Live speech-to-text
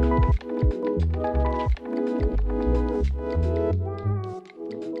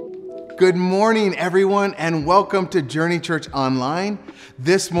Good morning, everyone, and welcome to Journey Church Online.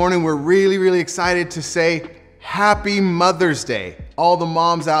 This morning, we're really excited to say Happy Mother's Day. All the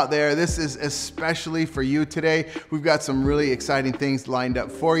moms out there, this is especially for you today. We've got some really exciting things lined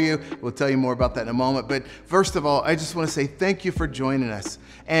up for you. We'll tell you more about that in a moment. But first of all, I just want to say thank you for joining us.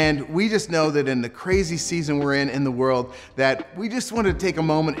 And we just know that in the crazy season we're in the world, that we just want to take a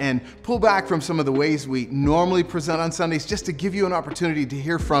moment and pull back from some of the ways we normally present on Sundays, just to give you an opportunity to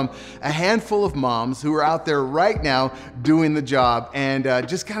hear from a handful of moms who are out there right now doing the job and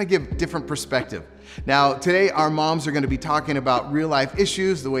just kind of give different perspective. Now, today our moms are going to be talking about real life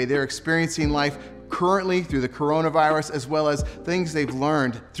issues, the way they're experiencing life currently through the coronavirus, as well as things they've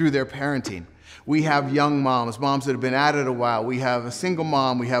learned through their parenting. We have young moms that have been at it a while. We have a single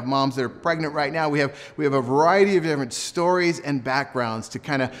mom. We have moms that are pregnant right now. We have a variety of different stories and backgrounds to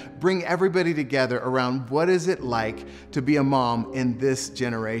kind of bring everybody together around what is it like to be a mom in this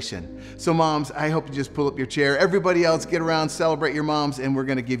generation. So moms, I hope you just pull up your chair. Everybody else, get around, celebrate your moms, and we're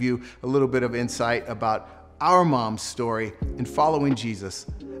going to give you a little bit of insight about our mom's story in following Jesus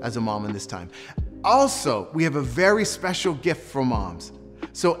as a mom in this time. Also, we have a very special gift for moms.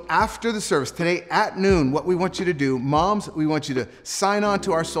 So after the service today at noon, what we want you to do, moms, we want you to sign on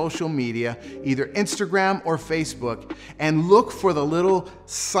to our social media, either Instagram or Facebook, and look for the little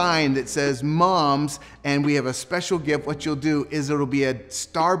sign that says moms, and we have a special gift. What you'll do is it'll be a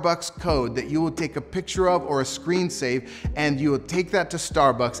Starbucks code that you will take a picture of or a screen save, and you will take that to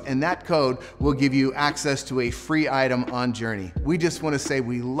Starbucks, and that code will give you access to a free item on Journey. We just want to say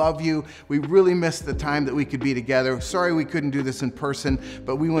we love you. We really missed the time that we could be together. Sorry we couldn't do this in person,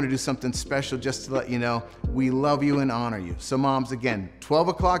 but we want to do something special just to let you know we love you and honor you. So moms, again, 12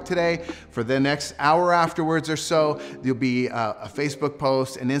 o'clock today, for the next hour afterwards or so, there'll be a Facebook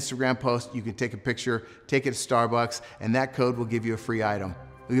post, an Instagram post. You can take a picture, take it to Starbucks, and that code will give you a free item.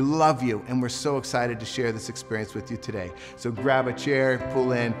 We love you, and we're so excited to share this experience with you today. So grab a chair,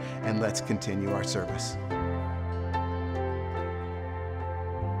 pull in, and let's continue our service.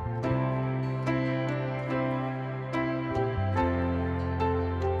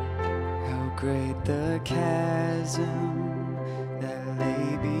 Great the chasm that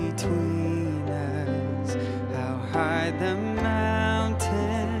lay between us, how high the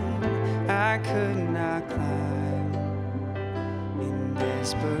mountain I could not climb. In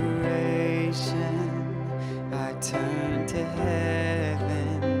desperation, I turned to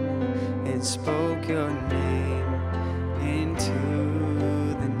heaven and spoke your name into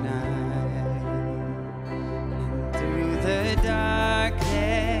the night. And through the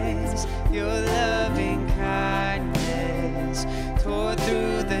darkness, your loving kindness tore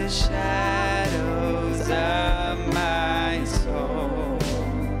through the shadows of my soul.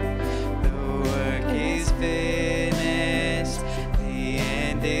 The work is finished, the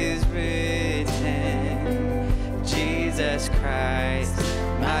end is written. Jesus Christ,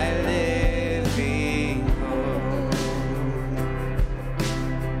 my living hope.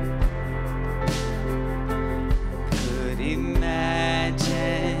 Could imagine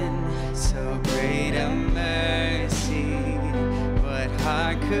so great a mercy, what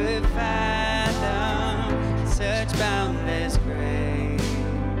heart could fathom such boundless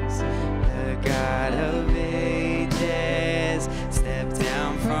grace? The God of ages stepped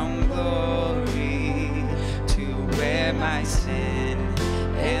down from glory to wear my sin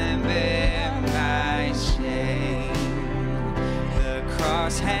and bear my shame. The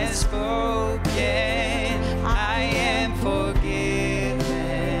cross has spoken, I am forgiven.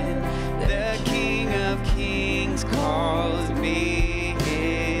 The King of Kings calls me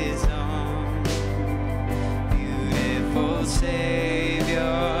his own. Beautiful Savior,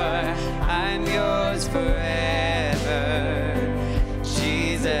 I'm yours forever.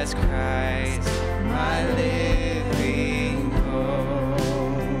 Jesus Christ, my living hope.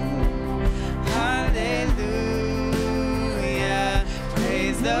 Hallelujah,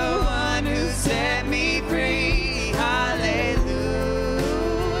 praise the one who set me free. Hallelujah,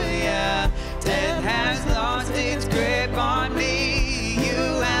 death has lost its grip on me.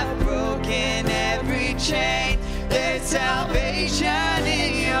 You have broken every chain. There's salvation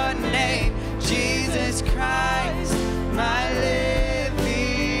in your name, Jesus Christ, my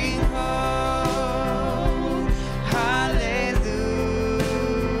living hope.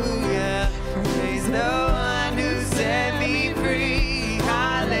 Hallelujah, praise the one who set me free.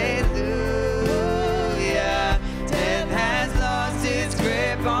 Hallelujah.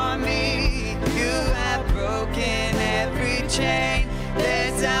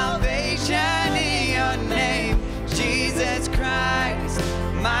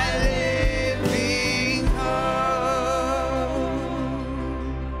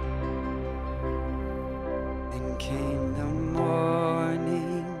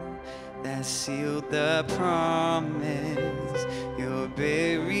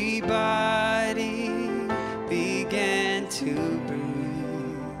 very body began to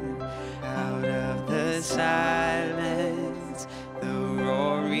breathe. Out of the silence, the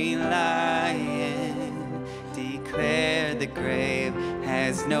roaring lion declared the grave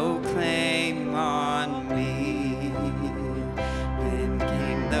has no claim on me. Then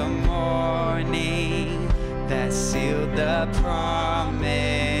came the morning that sealed the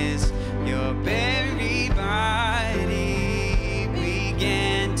promise. Your very body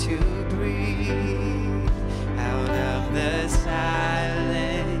began to breathe. Out of the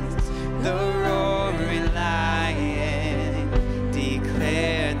silence, the roaring lion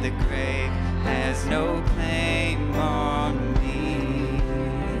declared the grave has no claim on me.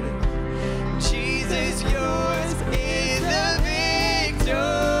 Jesus, yours is the victory.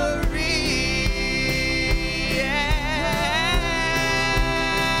 Yeah.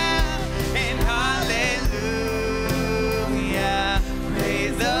 And hallelujah,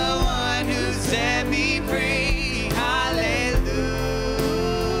 praise the one who set me free. Hallelujah,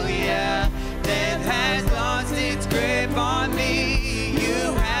 death has lost its grip on me.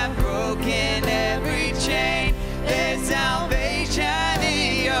 You have broken every chain. There's salvation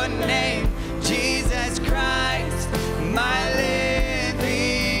in your name, Jesus Christ, my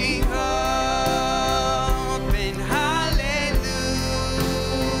living hope. And hallelujah,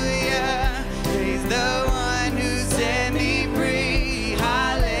 praise the one who set me free.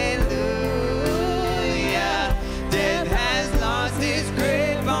 Hallelujah, death has lost its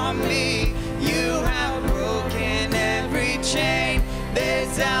grip on me. You have broken every chain. There's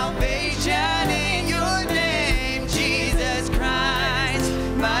salvation in your name, Jesus Christ,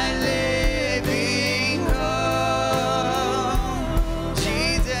 my living hope.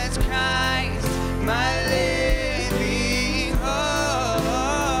 Jesus Christ, my living hope.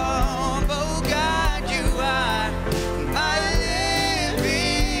 Oh God, you are my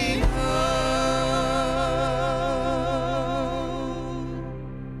living hope.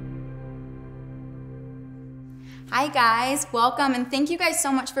 Hi guys, welcome and thank you guys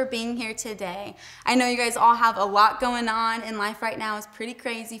so much for being here today. I know you guys all have a lot going on and life right now is pretty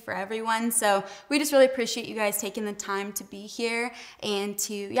crazy for everyone, so we just really appreciate you guys taking the time to be here and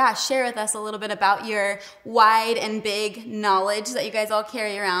to share with us a little bit about your wide and big knowledge that you guys all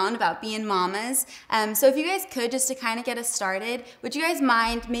carry around about being mamas. So if you guys could, just to kind of get us started, would you guys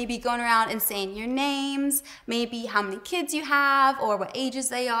mind maybe going around and saying your names, maybe how many kids you have or what ages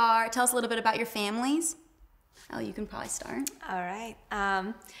they are? Tell us a little bit about your families. Elle, you can probably start. All right.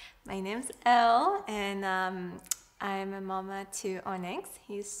 My name's Elle, and I'm a mama to Onyx.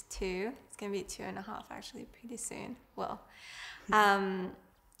 He's 2. It's going to be 2.5 actually pretty soon. Well,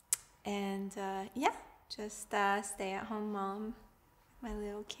 just stay-at-home mom, my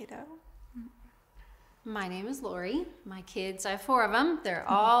little kiddo. My name is Lori. My kids, I have 4 of them. They're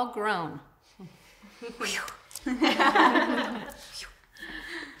all grown.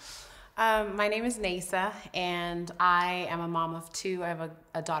 My name is Nasa, and I am a mom of 2. I have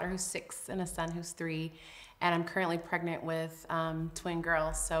a daughter who's 6 and a son who's 3, and I'm currently pregnant with twin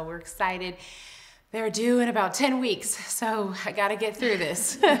girls, so we're excited. They're due in about 10 weeks, so I gotta get through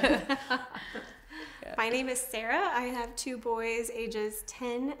this. My name is Sarah. I have 2 boys, ages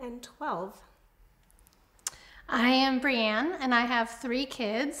 10 and 12. I am Brianne, and I have 3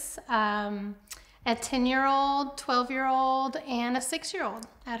 kids, a 10-year-old, 12-year-old, and a 6-year-old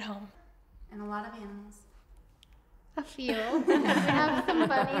at home. And a lot of animals. A few. We have some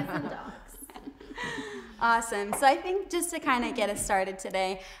bunnies and dogs. Awesome. So I think just to kind of get us started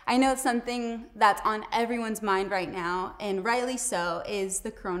today, I know something that's on everyone's mind right now, and rightly so, is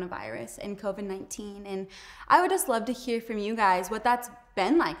the coronavirus and COVID-19. And I would just love to hear from you guys what that's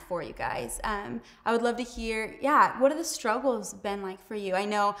been like for you guys. I would love to hear, what are the struggles been like for you? I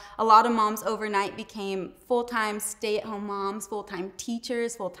know a lot of moms overnight became full-time stay-at-home moms, full-time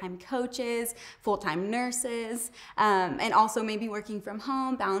teachers, full-time coaches, full-time nurses, and also maybe working from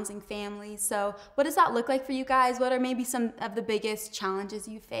home, balancing families. So what does that look like for you guys? What are maybe some of the biggest challenges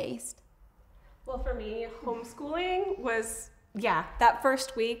you faced? Well, for me, homeschooling was, that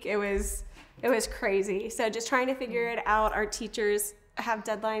first week, it was crazy. So just trying to figure it out. Our teachers have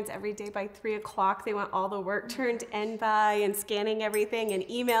deadlines every day by 3 o'clock. They want all the work turned in by, and scanning everything and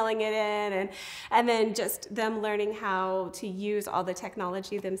emailing it in, and then just them learning how to use all the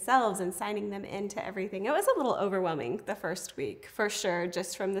technology themselves and signing them into everything. It was a little overwhelming the first week, for sure,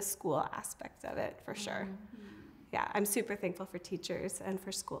 just from the school aspect of it, for sure. Yeah, I'm super thankful for teachers and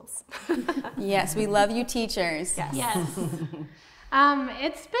for schools. Yes, we love you teachers. Yes.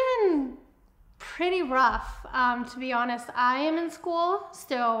 It's been pretty rough, to be honest. I am in school,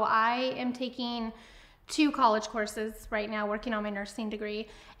 so I am taking 2 college courses right now, working on my nursing degree.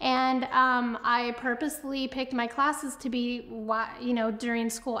 And I purposely picked my classes to be, during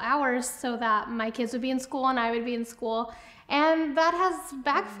school hours so that my kids would be in school and I would be in school. And that has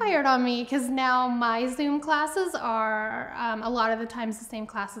backfired on me because now my Zoom classes are a lot of the times the same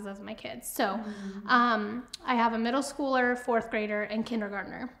classes as my kids. So I have a middle schooler, 4th grader, and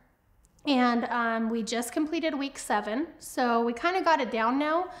kindergartner. And we just completed week 7, so we kind of got it down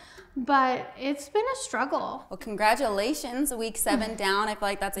now, but it's been a struggle. Well, congratulations, week 7 down. I feel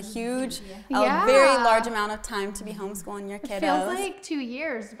like that's a huge, Yeah. a very large amount of time to be homeschooling your kiddos. It feels like 2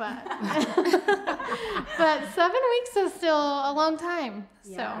 years, but but 7 weeks is still a long time.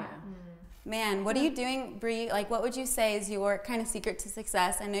 So. Man, what are you doing, Bree? Like, what would you say is your kind of secret to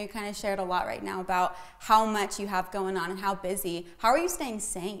success? I know you kind of shared a lot right now about how much you have going on and how busy. How are you staying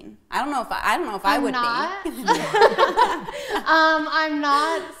sane? I don't know if I would be. I'm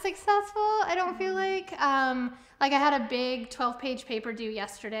not successful. I don't feel like. Like I had a big 12-page paper due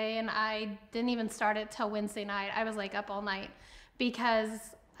yesterday, and I didn't even start it till Wednesday night. I was like up all night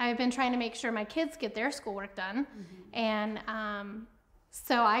because I've been trying to make sure my kids get their schoolwork done, and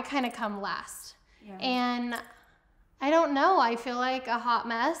so I kind of come last. Yeah. And I don't know, I feel like a hot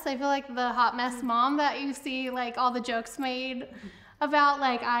mess. I feel like the hot mess mom that you see like all the jokes made about,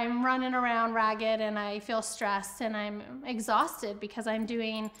 like I'm running around ragged and I feel stressed and I'm exhausted because I'm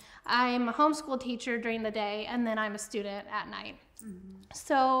a homeschool teacher during the day and then I'm a student at night.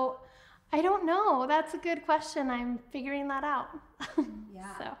 So I don't know, that's a good question. I'm figuring that out.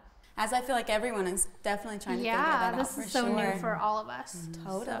 Yeah. So. As I feel like everyone is definitely trying to figure that out for sure. Yeah, this is so new for all of us.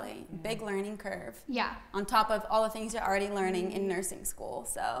 Totally. So. Big learning curve. Yeah. On top of all the things you're already learning in nursing school.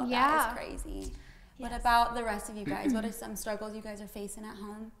 So that is crazy. Yes. What about the rest of you guys? What are some struggles you guys are facing at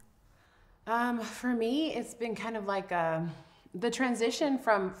home? For me, it's been kind of like the transition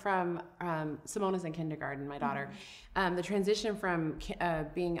from Simona's in kindergarten, my daughter. The transition from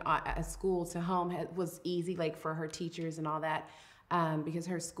being at school to home was easy, like for her teachers and all that. Because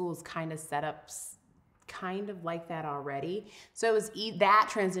her school's kind of set up kind of like that already. So it was that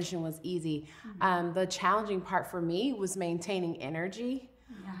transition was easy. The challenging part for me was maintaining energy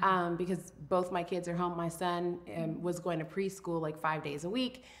because both my kids are home. My son was going to preschool like 5 days a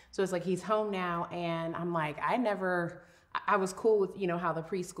week. So it's like he's home now and I'm like, I was cool with, how the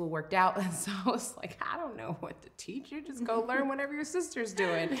preschool worked out. And so I was like, I don't know what to teach you. Just go learn whatever your sister's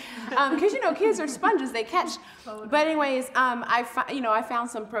doing. Because, kids are sponges. They catch. Totally. But anyways, I found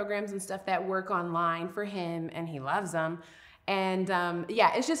some programs and stuff that work online for him, and he loves them. And,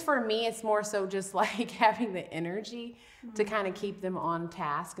 it's just for me, it's more so just like having the energy to kind of keep them on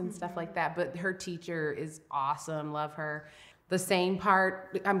task and stuff like that. But her teacher is awesome. Love her. The sane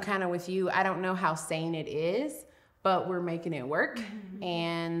part, I'm kind of with you. I don't know how sane it is, but we're making it work,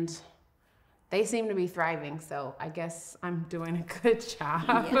 and they seem to be thriving, so I guess I'm doing a good job.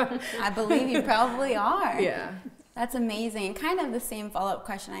 Yeah, I believe you probably are. Yeah. That's amazing. And kind of the same follow-up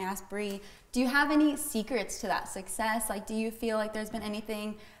question I asked Bree, do you have any secrets to that success? Like, do you feel like there's been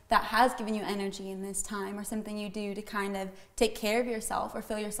anything that has given you energy in this time, or something you do to kind of take care of yourself or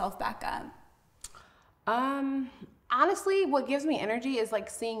fill yourself back up? Honestly, what gives me energy is like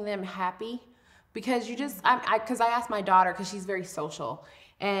seeing them happy. Because because I asked my daughter, because she's very social,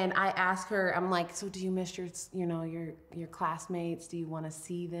 and I asked her, I'm like, so do you miss your classmates? Do you want to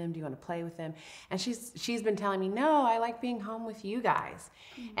see them? Do you want to play with them? And she's been telling me, no, I like being home with you guys.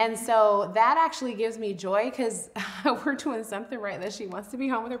 And so that actually gives me joy, because we're doing something right, that she wants to be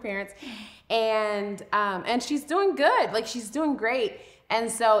home with her parents, and she's doing good, like she's doing great. And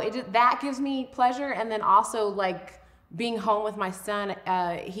so that gives me pleasure, and then also like being home with my son.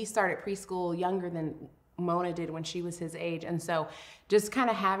 He started preschool younger than Mona did when she was his age. And so just kind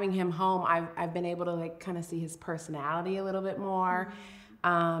of having him home, I've been able to like kind of see his personality a little bit more,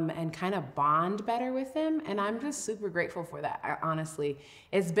 and kind of bond better with him. And I'm just super grateful for that, honestly.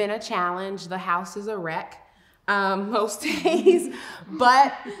 It's been a challenge. The house is a wreck most days,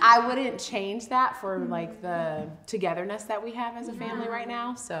 but I wouldn't change that for like the togetherness that we have as a family right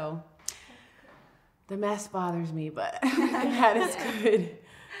now. So the mess bothers me, but that is good.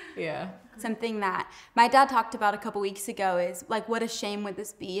 Yeah. Something that my dad talked about a couple weeks ago is like, what a shame would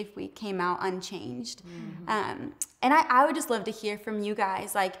this be if we came out unchanged? And I would just love to hear from you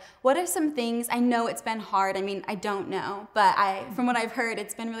guys. Like, what are some things? I know it's been hard. I mean, I don't know, but from what I've heard,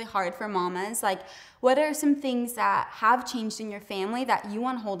 it's been really hard for mamas. Like, what are some things that have changed in your family that you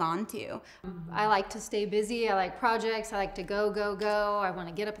want to hold on to? I like to stay busy. I like projects. I like to go. I want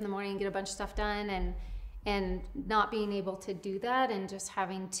to get up in the morning and get a bunch of stuff done, and not being able to do that and just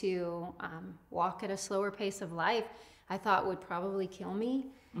having to walk at a slower pace of life, I thought would probably kill me.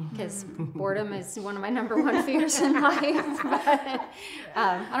 because boredom is one of my number one fears in life. But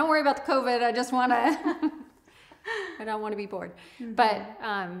I don't worry about the COVID. I just want to. I don't want to be bored. But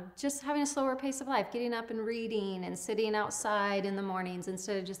just having a slower pace of life, getting up and reading and sitting outside in the mornings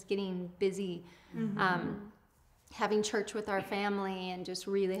instead of just getting busy. Having church with our family and just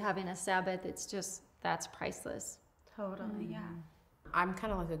really having a Sabbath, that's priceless. Totally, yeah. I'm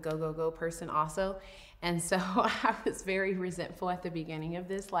kind of like a go, go, go person also. And so I was very resentful at the beginning of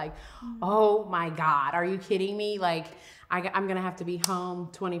this, like, oh my God, are you kidding me? Like, I'm going to have to be home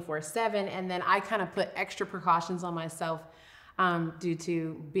 24/7. And then I kind of put extra precautions on myself due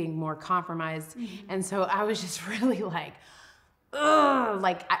to being more compromised. And so I was just really like, ugh,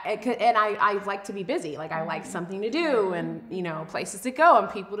 like, I like to be busy. Like, I like something to do and, you know, places to go and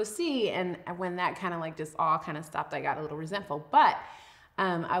people to see. And when that kind of like just all kind of stopped, I got a little resentful. But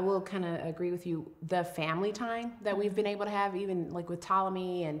I will kind of agree with you. The family time that we've been able to have, even like with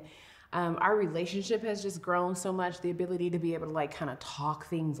Ptolemy, and our relationship has just grown so much. The ability to be able to like kind of talk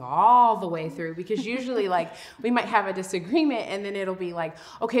things all the way through, because usually like we might have a disagreement and then it'll be like,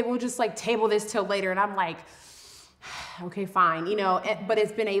 okay, we'll just like table this till later. And I'm like, okay, fine, you know, but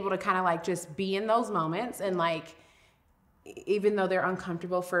it's been able to kind of like just be in those moments and like, even though they're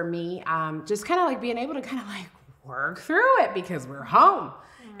uncomfortable for me, just kind of like being able to kind of like work through it because we're home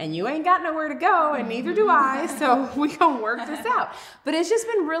and you ain't got nowhere to go and neither do I. So we gonna work this out. But it's just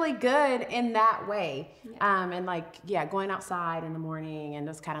been really good in that way. And like, yeah, going outside in the morning and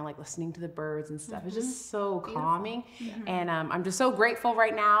just kind of like listening to the birds and stuff. It's just so calming. And I'm just so grateful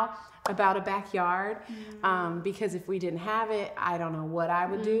right now about a backyard, because if we didn't have it, I don't know what I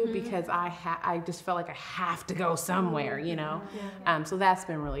would do, because I just felt like I have to go somewhere, you know. So that's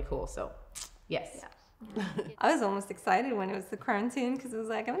been really cool. So yes. I was almost excited when it was the quarantine because it was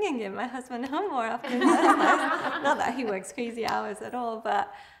like, I'm going to get my husband home more often. Not that he works crazy hours at all,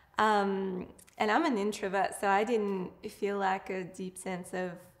 but, and I'm an introvert, so I didn't feel like a deep sense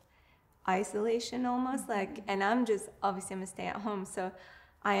of isolation almost, like, and I'm a stay-at-home, so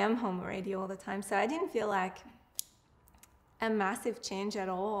I am home already all the time, so I didn't feel like a massive change at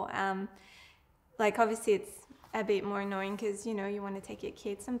all. Like, obviously it's a bit more annoying because, you know, you want to take your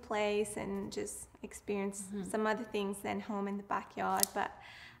kids someplace and just experience some other things than home in the backyard, but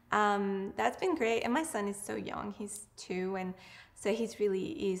that's been great. And my son is so young, he's 2, and so he's really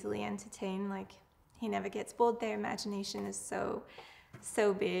easily entertained. Like, he never gets bored. Their imagination is so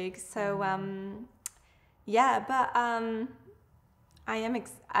big. So yeah, but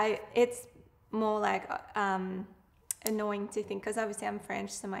it's more like annoying to think, because obviously I'm French,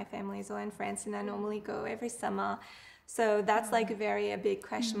 so my family is all in France, and I normally go every summer. So that's like a big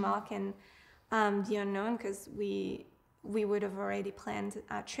question mark, and the unknown, because we would have already planned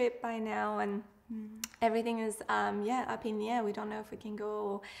our trip by now, and everything is up in the air. We don't know if we can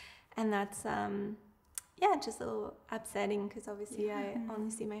go, and that's just a little upsetting, because obviously I only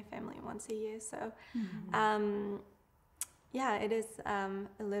see my family once a year. So it is a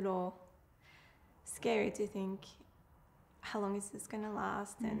little scary to think, how long is this going to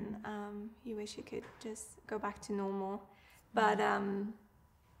last? And you wish you could just go back to normal. But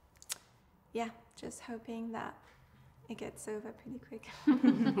just hoping that it gets over pretty quick.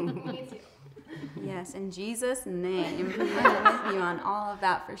 Me too. Yes, in Jesus' name. I'm with you on all of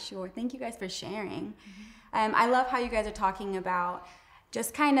that for sure. Thank you guys for sharing. I love how you guys are talking about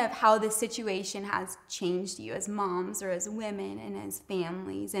just kind of how this situation has changed you as moms or as women and as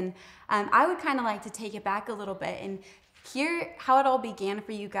families. And I would kind of like to take it back a little bit and hear how it all began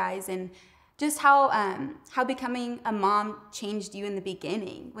for you guys, and just how becoming a mom changed you in the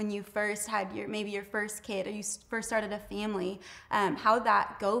beginning when you first had your first kid, or you first started a family. How'd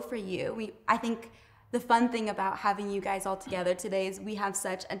that go for you? I think the fun thing about having you guys all together today is we have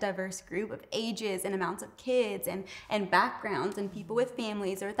such a diverse group of ages and amounts of kids and backgrounds, and people with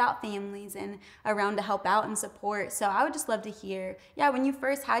families or without families and around to help out and support. So I would just love to hear, when you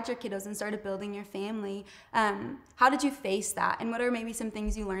first had your kiddos and started building your family, how did you face that? And what are maybe some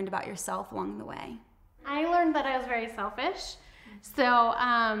things you learned about yourself along the way? I learned that I was very selfish. So,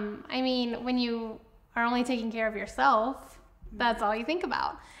 when you are only taking care of yourself, that's all you think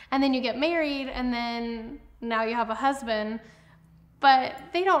about. And then you get married, and then now you have a husband, but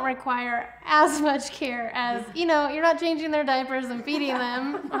they don't require as much care as, you're not changing their diapers and feeding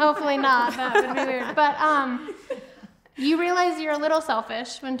them. Hopefully not, that would be weird. But you realize you're a little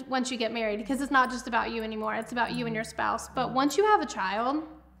selfish once you get married, because it's not just about you anymore, it's about you and your spouse. But once you have a child,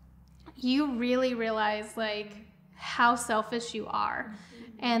 you really realize like how selfish you are,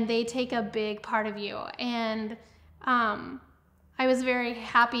 and they take a big part of you. And I was very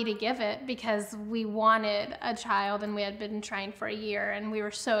happy to give it because we wanted a child and we had been trying for a year and we were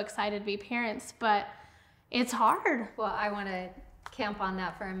so excited to be parents, but it's hard. Well, I want to camp on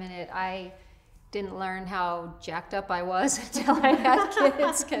that for a minute. I didn't learn how jacked up I was until I had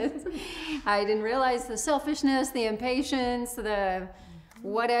kids, because I didn't realize the selfishness, the impatience, the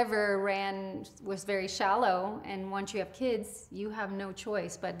whatever was very shallow. And once you have kids, you have no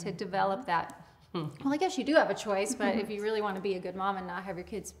choice but to develop that. Well, I guess you do have a choice, but if you really want to be a good mom and not have your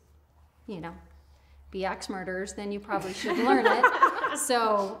kids, be axe murderers, then you probably should learn it.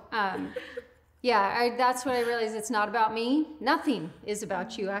 So, that's what I realized. It's not about me. Nothing is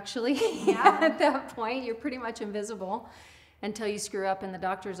about you, actually. At that point, you're pretty much invisible until you screw up in the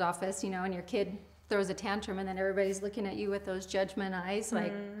doctor's office, and your kid throws a tantrum, and then everybody's looking at you with those judgment eyes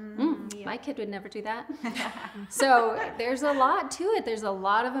like, my kid would never do that. So there's a lot to it. There's a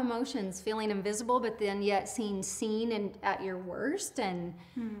lot of emotions, feeling invisible, but then yet seen and at your worst. And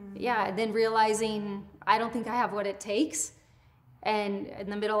then realizing I don't think I have what it takes. And in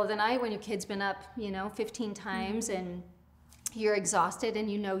the middle of the night when your kid's been up, 15 times and you're exhausted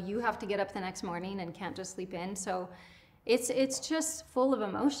and you have to get up the next morning and can't just sleep in. So it's just full of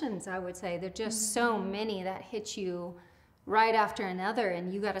emotions, I would say. There are just so many that hit you right after another,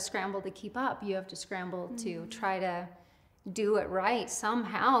 and you got to scramble to keep up. You have to scramble to try to do it right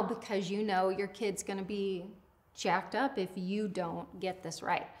somehow, because your kid's going to be jacked up if you don't get this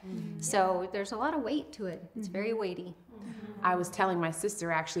right. So there's a lot of weight to it. It's very weighty. I was telling my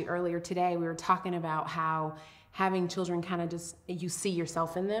sister actually earlier today, we were talking about how having children kind of just, you see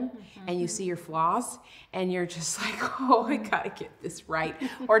yourself in them and you see your flaws and you're just like, oh, I gotta get this right,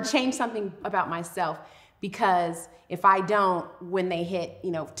 or change something about myself. Because if I don't, when they hit,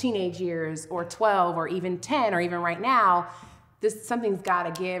 teenage years or 12 or even 10 or even right now, something's got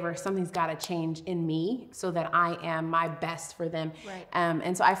to give or something's got to change in me so that I am my best for them. Right.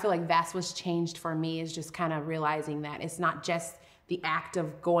 And so I feel like that's what's changed for me, is just kind of realizing that it's not just the act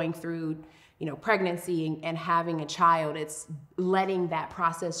of going through, pregnancy and having a child. It's letting that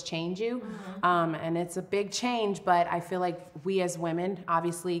process change you. And it's a big change, but I feel like we as women,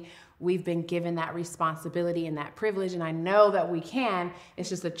 obviously, we've been given that responsibility and that privilege, and I know that we can. It's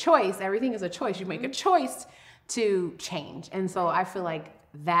just a choice. Everything is a choice. You make a choice to change. And so I feel like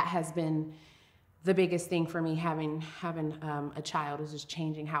that has been the biggest thing for me, having a child, is just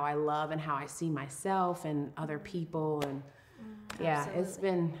changing how I love and how I see myself and other people. And it's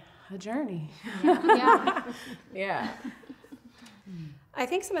been a journey. Yeah. I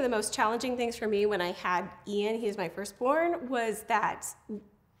think some of the most challenging things for me when I had Ian, he was my firstborn, was that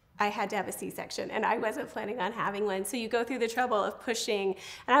I had to have a C-section and I wasn't planning on having one. So you go through the trouble of pushing,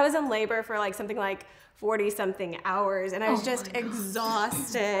 and I was in labor for something like 40-something hours, and I was just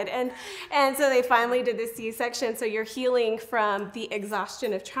exhausted. And so they finally did the C-section. So you're healing from the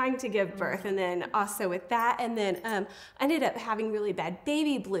exhaustion of trying to give birth, and then also with that, and then I ended up having really bad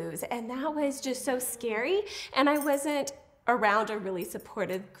baby blues, and that was just so scary. And I wasn't around a really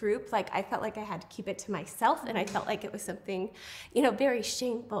supportive group. I felt like I had to keep it to myself, and I felt like it was something, very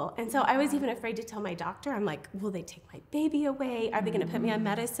shameful. And so I was even afraid to tell my doctor. I'm like, will they take my baby away? Are they going to put me on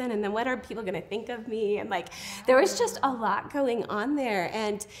medicine? And then what are people going to think of me? And there was just a lot going on there,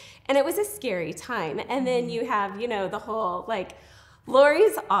 and it was a scary time. And then you have, the whole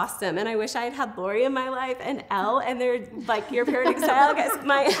Lori's awesome, and I wish I had had Lori in my life, and Elle, and they're your parenting style. Guys,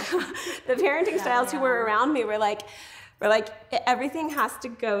 the parenting styles who were around me were everything has to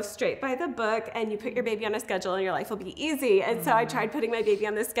go straight by the book, and you put your baby on a schedule and your life will be easy. And so I tried putting my baby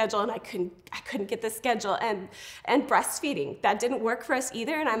on the schedule, and I couldn't get the schedule. And breastfeeding, that didn't work for us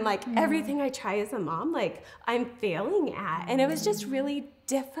either. And I'm everything I try as a mom, I'm failing at. And it was just really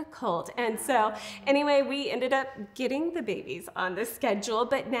difficult. And so anyway, we ended up getting the babies on the schedule,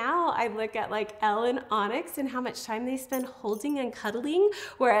 but now I look at Elle and Onyx and how much time they spend holding and cuddling,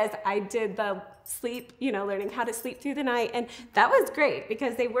 whereas I did the sleep, learning how to sleep through the night, and that was great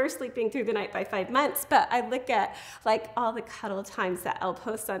because they were sleeping through the night by 5 months. But I look at all the cuddle times that Elle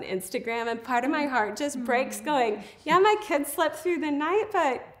posts on Instagram, and part of my heart just breaks going, yeah, my kid slept through the night,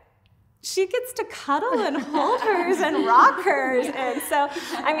 but she gets to cuddle and hold hers and rock hers. And so,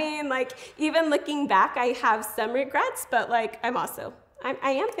 even looking back, I have some regrets, but I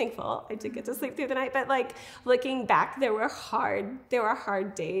am thankful I did get to sleep through the night. But looking back, there were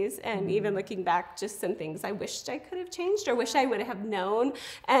hard days, and even looking back, just some things I wished I could have changed or wish I would have known.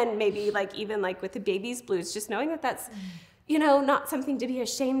 And maybe even with the baby's blues, just knowing that that's not something to be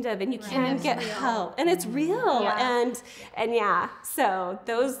ashamed of, and you can get help, and it's real. So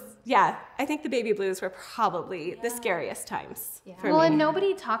those, I think the baby blues were probably the scariest times for me. And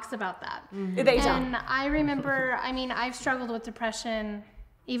nobody talks about that. They don't. And I remember, I mean, I've struggled with depression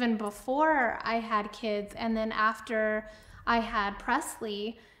even before I had kids, and then after I had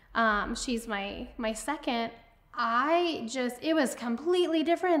Presley, she's my second, it was completely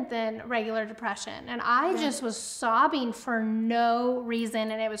different than regular depression. And I just was sobbing for no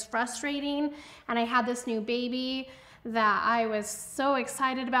reason, and it was frustrating. And I had this new baby that I was so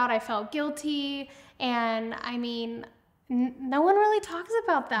excited about. I felt guilty. And I mean, no one really talks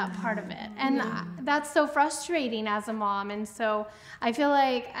about that part of it. And that's so frustrating as a mom. And so I feel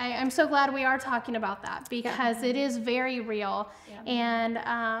like I'm so glad we are talking about that, because it is very real.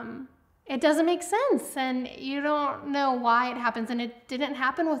 And it doesn't make sense, and you don't know why it happens, and it didn't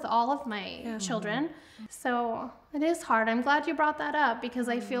happen with all of my children. So it is hard. I'm glad you brought that up, because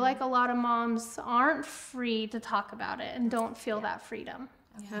I feel like a lot of moms aren't free to talk about it and don't feel that freedom.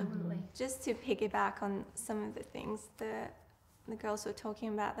 Absolutely. Just to piggyback on some of the things that the girls were talking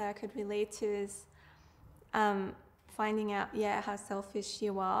about that I could relate to is finding out, how selfish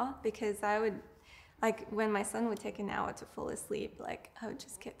you are, because I would, like, when my son would take an hour to fall asleep, like, I would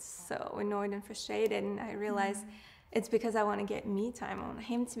just get so annoyed and frustrated, and I realized it's because I want to get me time. I want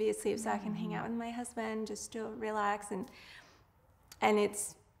him to be asleep so I can hang out with my husband, just to relax, and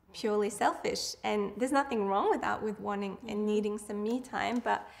it's purely selfish, and there's nothing wrong with that, with wanting and needing some me time,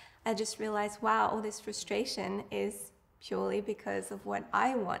 but I just realized, wow, all this frustration is purely because of what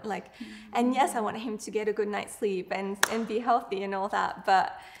I want, like, and yes, I want him to get a good night's sleep and be healthy and all that,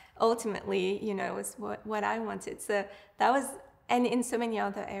 but ultimately, it was what I wanted. So that was, and in so many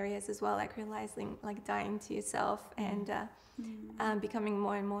other areas as well, like realizing, like, dying to yourself and becoming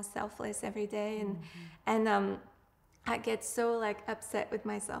more and more selfless every day. And I get so, like, upset with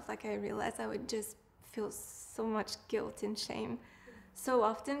myself. Like, I realized I would just feel so much guilt and shame so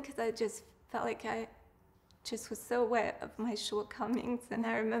often, because I just felt like I just was so aware of my shortcomings. And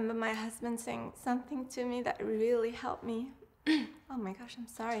I remember my husband saying something to me that really helped me. Oh my gosh, I'm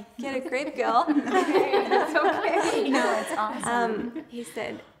sorry. Get a grip, girl. It's okay. No, it's awesome. He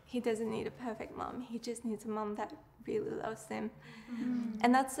said he doesn't need a perfect mom. He just needs a mom that really loves him.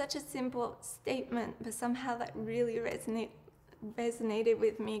 And that's such a simple statement, but somehow that really resonated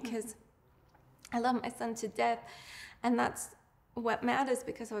with me, because I love my son to death, and that's what matters,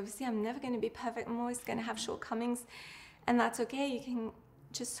 because obviously I'm never going to be perfect. I'm always going to have shortcomings, and that's okay. You can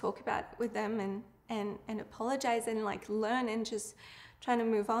just talk about it with them and apologize and, like, learn and just trying to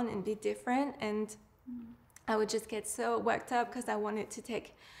move on and be different. And I would just get so worked up because I wanted to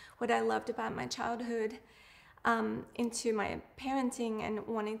take what I loved about my childhood into my parenting, and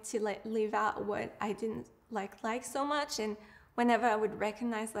wanting to, like, leave out what I didn't like so much. And whenever I would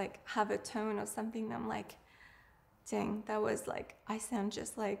recognize, like, have a tone or something, I'm like, dang, that was, like, I sound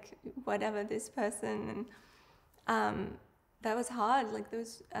just like whatever this person. And that was hard. Like, that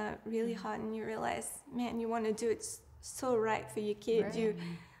was really hard. And you realize, man, you want to do it so right for your kid.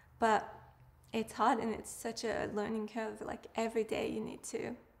 But it's hard, and it's such a learning curve. Like, every day you need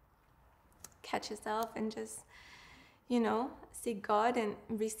to catch yourself and just, see God and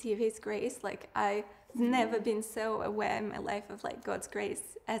receive His grace. Like, I've never been so aware in my life of, like, God's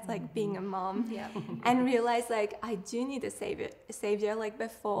grace as, like, being a mom. And realize, like, I do need a savior. Like,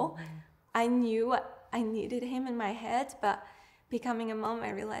 before, I knew I needed Him in my head, but becoming a mom,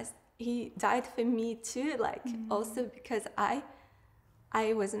 I realized He died for me too. Like, also because I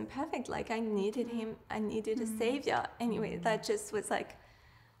wasn't perfect. Like, I needed Him. I needed a savior. Anyway, that just was, like,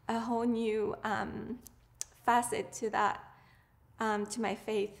 a whole new facet to that, to my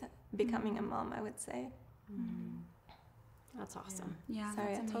faith, becoming a mom, I would say. That's awesome. Yeah,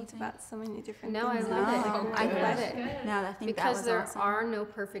 Sorry, that's I talked about so many different No, I things. love it. No, I love it. No, I think that Because was there awesome. are no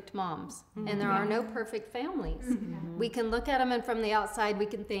perfect moms, and there are no perfect families. We can look at them, and from the outside, we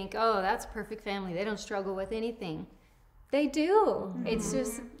can think, oh, that's a perfect family. They don't struggle with anything. They do. It's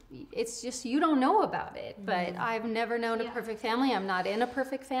just you don't know about it. But I've never known a perfect family. I'm not in a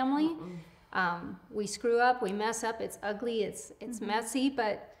perfect family. We screw up, we mess up. It's ugly. It's messy.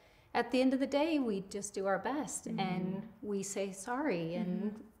 But at the end of the day, we just do our best, and we say sorry,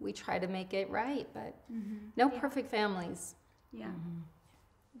 and we try to make it right. But no perfect families. Yeah.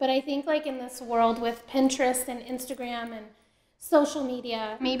 But I think, like, in this world with Pinterest and Instagram and social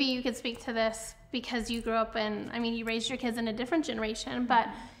media, maybe you could speak to this because you grew up in, I mean, you raised your kids in a different generation, but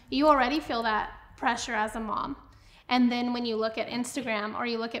you already feel that pressure as a mom. And then when you look at Instagram or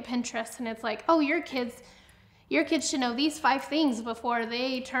you look at Pinterest, and it's like, oh, your kids should know these 5 things before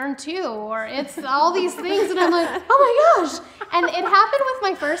they turn 2, or it's all these things. And I'm like, oh my gosh. And it happened with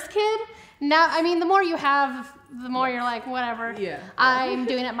my first kid. Now, I mean, the more you have, the more you're like, whatever, I'm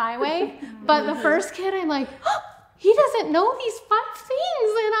doing it my way. But the first kid, I'm like, oh, he doesn't know these 5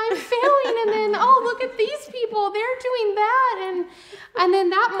 things, and I'm failing look at these people, they're doing that. And then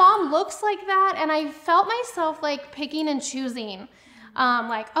that mom looks like that. And I felt myself like picking and choosing.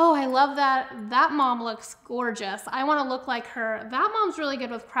 Like, oh, I love that mom looks gorgeous. I want to look like her. That mom's really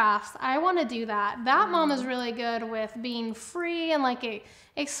good with crafts. I want to do that. That mom is really good with being free and like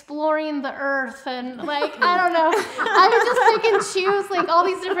exploring the earth and like, I don't know. I would just pick and choose like all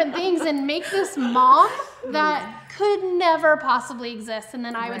these different things and make this mom that could never possibly exist. And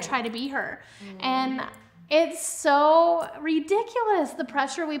then I would try to be her. And it's so ridiculous, the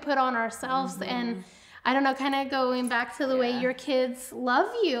pressure we put on ourselves. And I don't know, kind of going back to the way your kids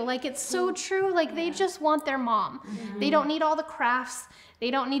love you. Like, it's so true. Like, they just want their mom. They don't need all the crafts.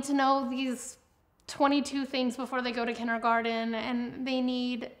 They don't need to know these 22 things before they go to kindergarten. And they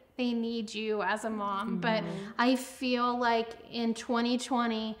need you as a mom. But I feel like in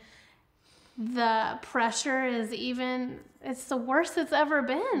 2020, the pressure is it's the worst it's ever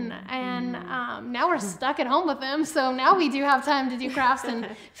been. And now we're stuck at home with them. So now we do have time to do crafts and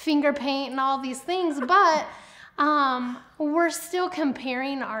finger paint and all these things. But we're still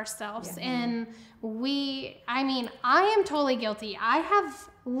comparing ourselves. And I am totally guilty. I have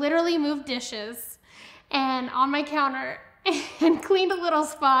literally moved dishes and on my counter and cleaned a little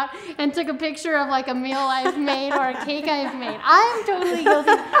spot and took a picture of like a meal I've made or a cake I've made. I'm totally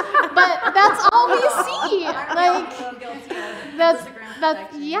guilty, but that's all we see. Like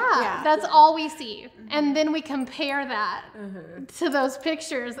that's all we see. And then we compare that to those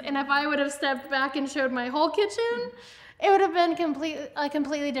pictures. And if I would have stepped back and showed my whole kitchen, it would have been a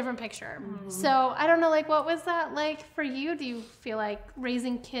completely different picture. So I don't know, like, what was that like for you? Do you feel like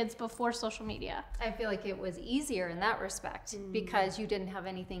raising kids before social media? I feel like it was easier in that respect because you didn't have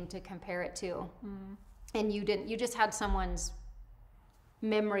anything to compare it to. And you just had someone's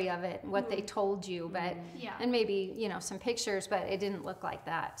memory of it, what they told you, but and maybe, some pictures, but it didn't look like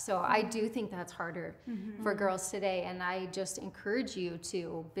that. So I do think that's harder for girls today. And I just encourage you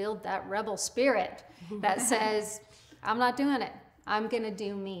to build that rebel spirit that says, I'm not doing it. I'm going to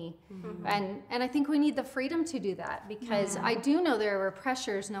do me. And I think we need the freedom to do that because I do know there were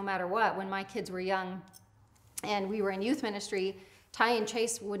pressures no matter what. When my kids were young and we were in youth ministry, Ty and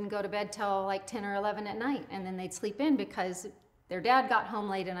Chase wouldn't go to bed till like 10 or 11 at night, and then they'd sleep in because their dad got home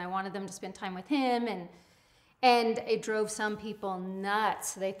late and I wanted them to spend time with him. And it drove some people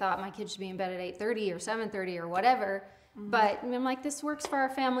nuts. They thought my kids should be in bed at 8:30 or 7:30 or whatever. But I'm like, this works for our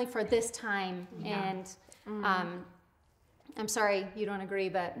family for this time. And I'm sorry you don't agree,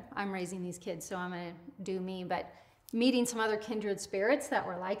 but I'm raising these kids, so I'm going to do me. But meeting some other kindred spirits that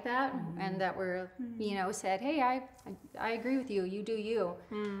were like that and that were, said, hey, I agree with you. You do you.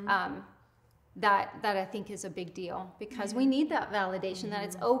 That I think is a big deal because we need that validation that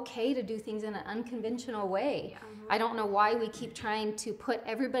it's okay to do things in an unconventional way. I don't know why we keep trying to put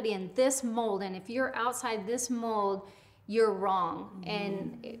everybody in this mold, and if you're outside this mold, you're wrong.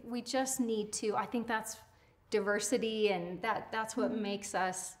 And we just need to, I think that's diversity, and that's what makes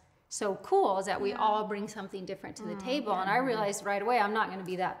us so cool, is that we all bring something different to the table. And I realized right away I'm not going to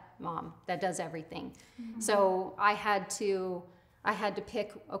be that mom that does everything. So I had to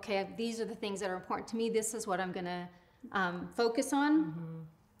pick, okay, these are the things that are important to me. This is what I'm going to focus on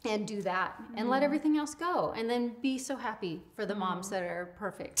and do that and let everything else go. And then be so happy for the moms that are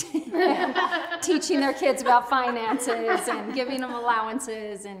perfect. Teaching their kids about finances and giving them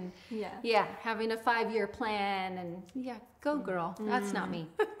allowances and having a 5-year plan and go girl. That's not me.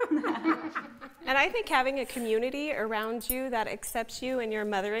 And I think having a community around you that accepts you and your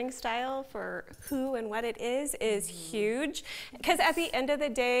mothering style for who and what it is huge. Because at the end of the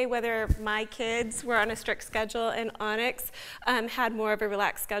day, whether my kids were on a strict schedule and Onyx had more of a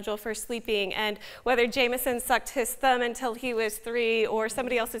relaxed schedule for sleeping, and whether Jameson sucked his thumb until he was 3 or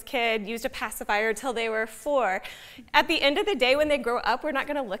somebody else's kid used a pacifier until they were 4, at the end of the day when they grow up, we're not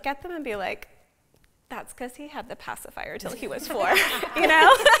going to look at them and be like, that's because he had the pacifier till he was 4,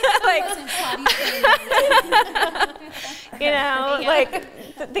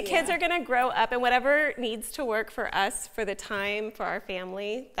 the kids are going to grow up, and whatever needs to work for us for the time, for our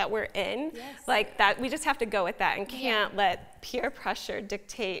family that we're in, like that, we just have to go with that and can't let peer pressure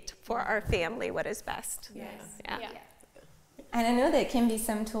dictate for our family what is best. And I know there can be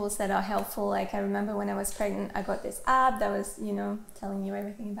some tools that are helpful. Like I remember when I was pregnant, I got this app that was, telling you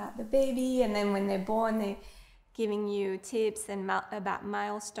everything about the baby. And then when they're born, they're giving you tips and about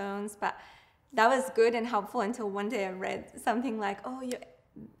milestones. But that was good and helpful until one day I read something like, oh, your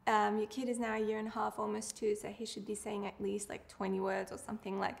kid is now 1.5 years, almost 2, so he should be saying at least like 20 words or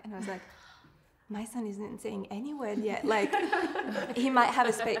something like. And I was like, my son isn't saying any word yet. Like, he might have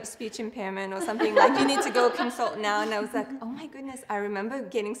a speech impairment or something. Like, you need to go consult now. And I was like, oh my goodness. I remember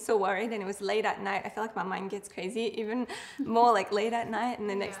getting so worried, and it was late at night. I feel like my mind gets crazy even more, like, late at night. And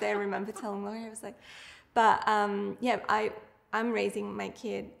the next day I remember telling Laurie, I was like, but I'm raising my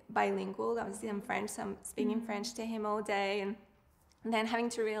kid bilingual. Obviously, I'm French, so I'm speaking French to him all day. And then having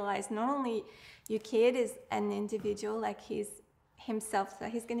to realize not only your kid is an individual, like he's himself, so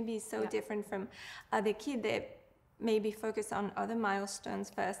he's going to be so different from other kids that maybe focus on other milestones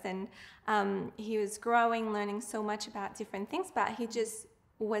first. And he was growing, learning so much about different things, but he just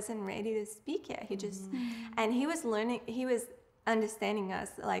wasn't ready to speak yet. He just, and he was learning, he was understanding us,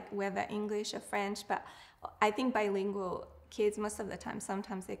 like whether English or French. But I think bilingual kids, most of the time,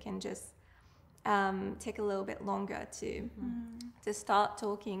 sometimes they can just take a little bit longer to start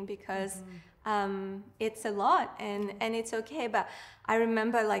talking, because it's a lot, and it's okay. But I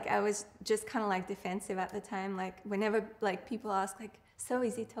remember, like, I was just kind of like defensive at the time, like whenever like people ask, like, so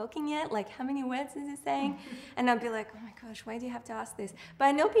is he talking yet? Like, how many words is he saying? And I'd be like, oh my gosh, why do you have to ask this? But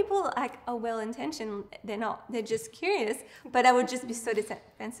I know people like are well-intentioned. They're not. They're just curious. But I would just be so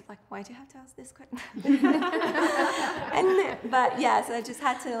defensive, like, why do you have to ask this question? But yeah, so I just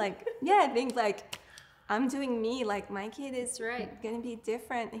had to I think like I'm doing me. Like, my kid is going to be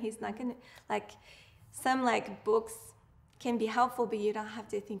different. He's not going to, like, some like books can be helpful, but you don't have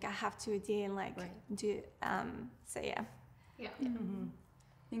to think I have to adhere and do. So yeah. Yeah.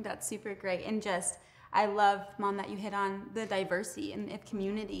 I think that's super great. And just, I love, Mom, that you hit on the diversity and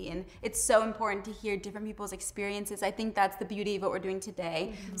community. And it's so important to hear different people's experiences. I think that's the beauty of what we're doing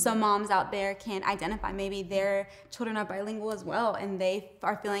today. So moms out there can identify maybe their children are bilingual as well, and they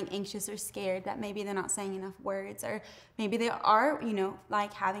are feeling anxious or scared that maybe they're not saying enough words, or maybe they are,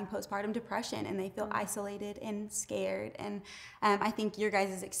 like having postpartum depression and they feel isolated and scared. And I think your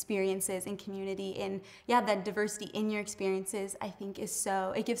guys' experiences and community and that diversity in your experiences, I think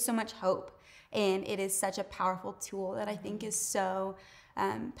it gives so much hope. And it is such a powerful tool that I think is so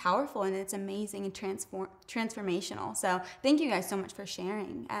powerful, and it's amazing and transformational. So thank you guys so much for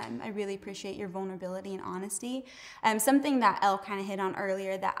sharing. I really appreciate your vulnerability and honesty. Something that Elle kind of hit on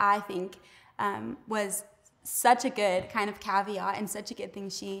earlier that I think was such a good kind of caveat and such a good thing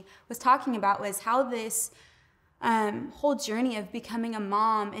she was talking about was how this whole journey of becoming a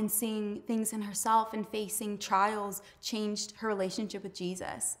mom and seeing things in herself and facing trials changed her relationship with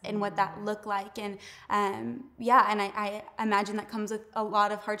Jesus and what that looked like. And and I imagine that comes with a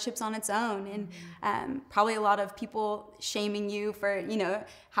lot of hardships on its own, and probably a lot of people shaming you for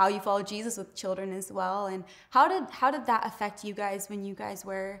how you follow Jesus with children as well. And how did that affect you guys when you guys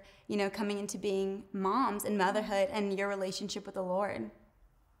were coming into being moms and motherhood and your relationship with the Lord?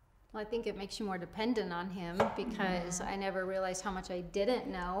 Well, I think it makes you more dependent on him, because I never realized how much I didn't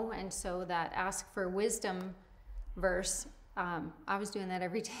know. And so that ask for wisdom verse, I was doing that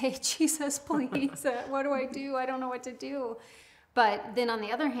every day. Jesus, please, what do I do? I don't know what to do. But then on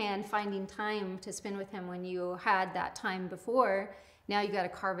the other hand, finding time to spend with him when you had that time before, now you got to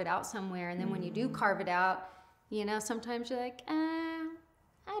carve it out somewhere. And then when you do carve it out, sometimes you're like,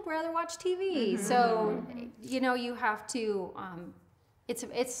 I'd rather watch TV. So, you have to...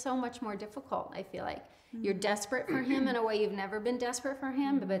 It's so much more difficult, I feel like. You're desperate for him in a way you've never been desperate for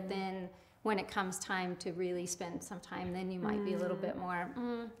him, but then when it comes time to really spend some time, then you might be a little bit more,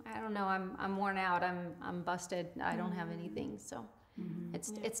 I don't know, I'm worn out, I'm busted, I don't have anything, so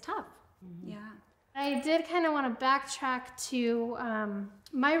it's tough. Yeah. I did kind of want to backtrack to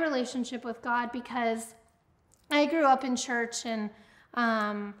my relationship with God, because I grew up in church and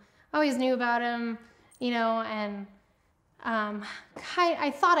always knew about him, and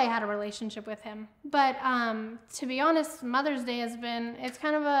I thought I had a relationship with him, but to be honest, Mother's Day it's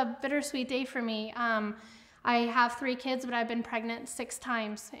kind of a bittersweet day for me. I have 3 kids, but I've been pregnant 6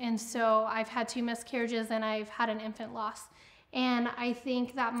 times, and so I've had 2 miscarriages and I've had an infant loss. And I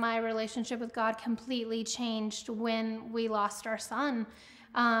think that my relationship with God completely changed when we lost our son.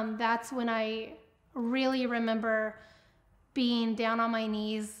 That's when I really remember being down on my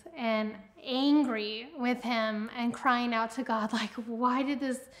knees and angry with him and crying out to God, like, why did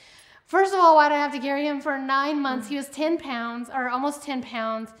I have to carry him for 9 months? He was 10 pounds, or almost 10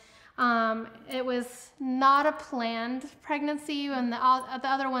 pounds. It was not a planned pregnancy, and the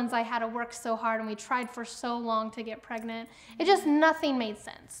other ones I had to work so hard, and we tried for so long to get pregnant. Nothing made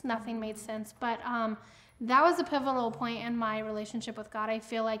sense. But that was a pivotal point in my relationship with God. I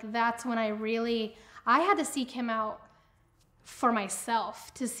feel like that's when I had to seek him out for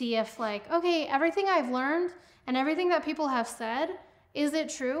myself to see if, okay, everything I've learned and everything that people have said, is it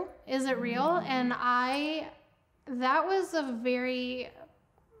true? Is it real? And that was a very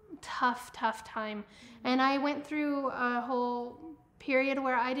tough time. And I went through a whole period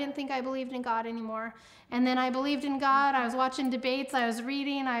where I didn't think I believed in God anymore. And then I believed in God. I was watching debates, I was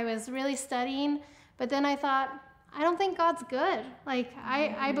reading, I was really studying. But then I thought, I don't think God's good. Like,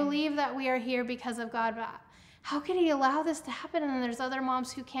 I believe that we are here because of God, but how could he allow this to happen? And there's other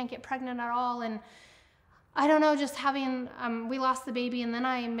moms who can't get pregnant at all. And I don't know, just having, we lost the baby and then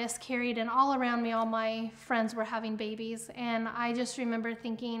I miscarried, and all around me, all my friends were having babies. And I just remember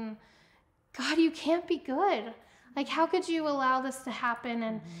thinking, God, you can't be good. Like, how could you allow this to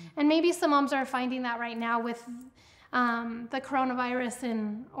happen? And maybe some moms are finding that right now with the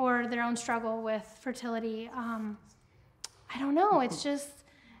coronavirus or their own struggle with fertility. I don't know, it's just,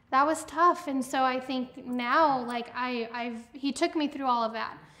 that was tough. And so I think now, like, he took me through all of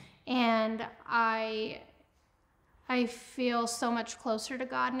that. And I feel so much closer to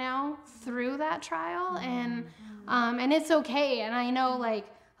God now through that trial. And it's okay. And I know, like,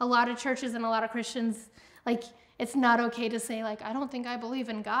 a lot of churches and a lot of Christians, like, it's not okay to say, like, I don't think I believe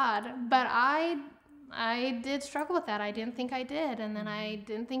in God. But I did struggle with that. I didn't think I did. And then I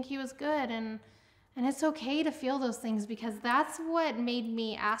didn't think he was good. And it's okay to feel those things, because that's what made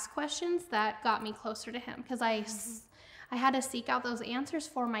me ask questions that got me closer to him. Because I had to seek out those answers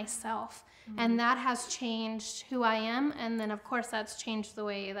for myself. And that has changed who I am. And then, of course, that's changed the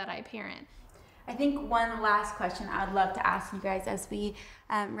way that I parent. I think one last question I would love to ask you guys as we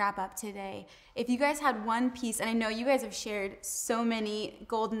wrap up today. If you guys had one piece, and I know you guys have shared so many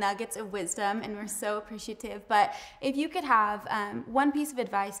gold nuggets of wisdom, and we're so appreciative, but if you could have one piece of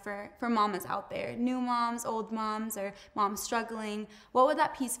advice for mamas out there, new moms, old moms, or moms struggling, what would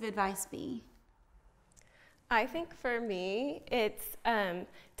that piece of advice be? I think for me, it's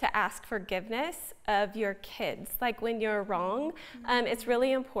to ask forgiveness of your kids. Like, when you're wrong, it's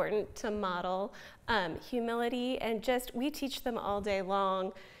really important to model humility, and we teach them all day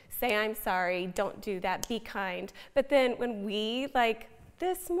long, say I'm sorry, don't do that, be kind. But then when we, like,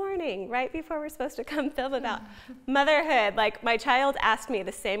 this morning, right before we're supposed to come film about motherhood, like, my child asked me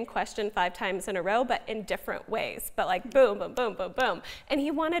the same question 5 times in a row, but in different ways, but like boom, boom, boom, boom, boom. And he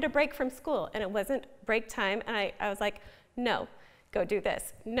wanted a break from school, and it wasn't break time, and I was like, no, go do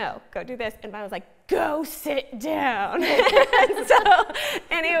this. No, go do this. And I was like, go sit down. So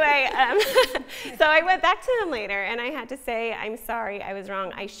anyway, so I went back to him later, and I had to say, I'm sorry, I was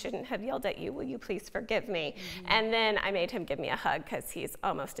wrong. I shouldn't have yelled at you. Will you please forgive me? And then I made him give me a hug, because he's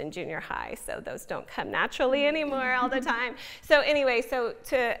almost in junior high, so those don't come naturally anymore all the time. So anyway, so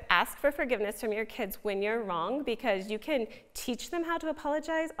to ask for forgiveness from your kids when you're wrong, because you can teach them how to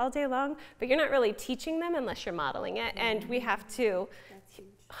apologize all day long, but you're not really teaching them unless you're modeling it. And we have to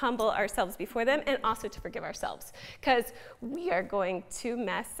humble ourselves before them, and also to forgive ourselves, because we are going to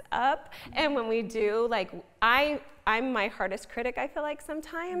mess up. And when we do, like, I'm my hardest critic, I feel like,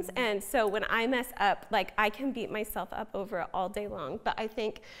 sometimes. And so when I mess up, like, I can beat myself up over it all day long. But I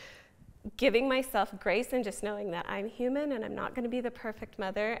think giving myself grace and just knowing that I'm human and I'm not going to be the perfect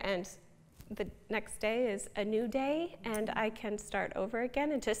mother, and the next day is a new day and I can start over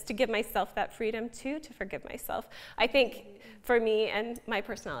again, and just to give myself that freedom too, to forgive myself. I think for me and my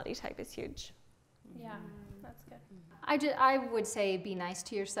personality type is huge. Yeah, that's good. I would say be nice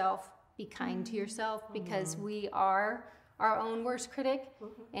to yourself, be kind to yourself, because we are our own worst critic,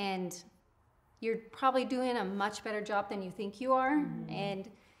 and you're probably doing a much better job than you think you are. And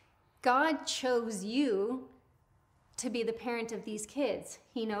God chose you to be the parent of these kids.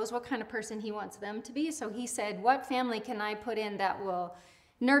 He knows what kind of person he wants them to be. So he said, what family can I put in that will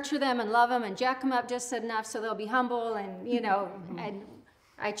nurture them and love them and jack them up just enough so they'll be humble, and, you know, and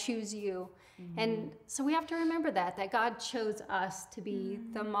I choose you. And so we have to remember that God chose us to be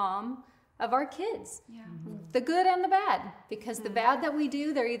the mom of our kids, the good and the bad, because the bad that we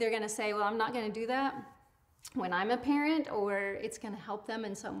do, they're either going to say, well, I'm not going to do that when I'm a parent, or it's going to help them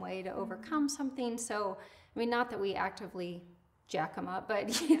in some way to overcome something. So, I mean, not that we actively jack them up,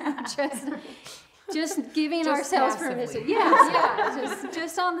 but, you know, just giving ourselves permission.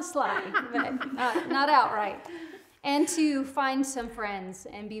 Just on the slide, but not outright. And to find some friends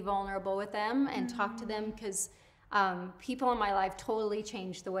and be vulnerable with them and talk to them, because people in my life totally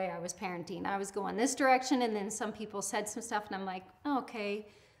changed the way I was parenting. I was going this direction, and then some people said some stuff, and I'm like, oh, okay,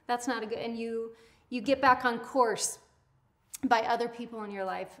 that's not a good, and you get back on course by other people in your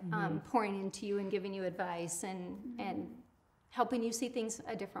life pouring into you and giving you advice and helping you see things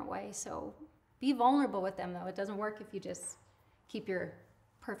a different way. So be vulnerable with them, though. It doesn't work if you just keep your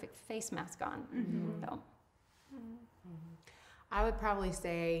perfect face mask on. So. I would probably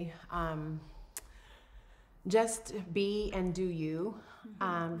say just be and do you.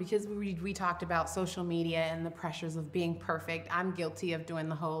 Because we talked about social media and the pressures of being perfect. I'm guilty of doing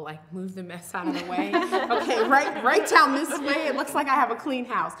the whole like move the mess out of the way. Okay, right down this way. It looks like I have a clean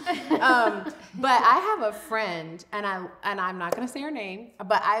house. But I have a friend, and I'm not gonna say her name,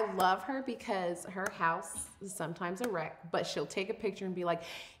 but I love her because her house is sometimes a wreck. But she'll take a picture and be like,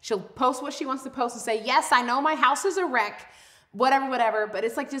 she'll post what she wants to post and say, yes, I know my house is a wreck, whatever. But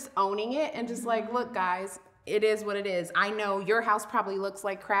it's like just owning it and just like, look, guys. It is what it is. I know your house probably looks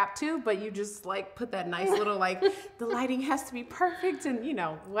like crap too, but you just like put that nice little like, the lighting has to be perfect and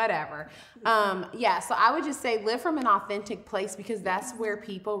whatever. So I would just say live from an authentic place because that's where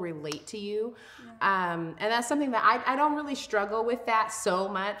people relate to you. And that's something that I don't really struggle with that so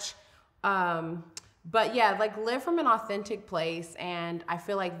much. But yeah, like live from an authentic place, and I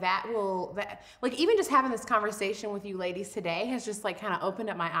feel like that like even just having this conversation with you ladies today has just like kind of opened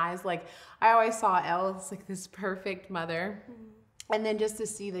up my eyes. Like I always saw Elle as like this perfect mother, and then just to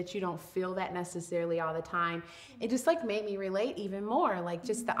see that you don't feel that necessarily all the time, it just like made me relate even more, like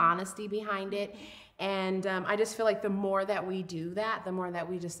just the honesty behind it. And I just feel like the more that we do that, the more that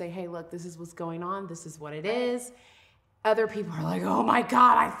we just say, hey, look, this is what's going on, this is what it is. Other people are like, oh my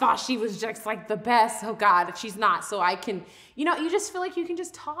God, I thought she was just like the best. Oh God, she's not. So I can, you just feel like you can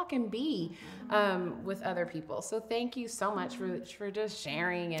just talk and be with other people. So thank you so much for just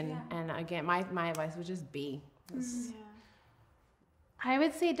sharing. And again, my advice would just be. I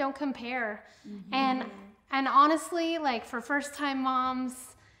would say don't compare. And honestly, like for first time moms,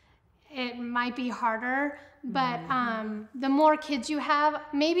 it might be harder, but the more kids you have,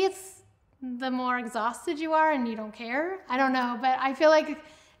 maybe it's the more exhausted you are and you don't care. I don't know, but I feel like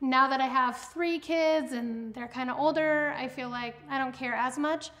now that I have 3 kids and they're kind of older, I feel like I don't care as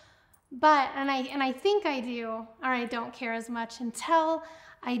much. But and I think I do, or I don't care as much until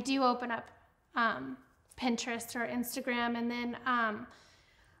I do open up Pinterest or Instagram, and then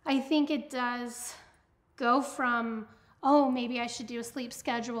I think it does go from, oh, maybe I should do a sleep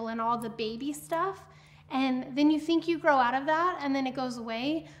schedule and all the baby stuff. And then you think you grow out of that and then it goes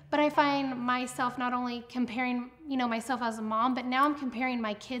away. But I find myself not only comparing, myself as a mom, but now I'm comparing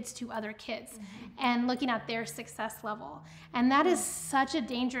my kids to other kids and looking at their success level. And that is such a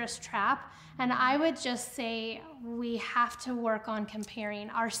dangerous trap. And I would just say we have to work on comparing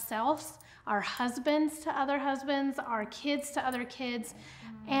ourselves, our husbands to other husbands, our kids to other kids.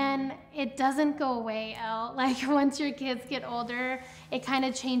 And it doesn't go away, Elle. Like once your kids get older, it kind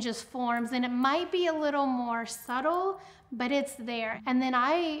of changes forms, and it might be a little more subtle, but it's there. And then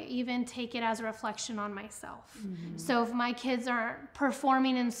I even take it as a reflection on myself. So if my kids aren't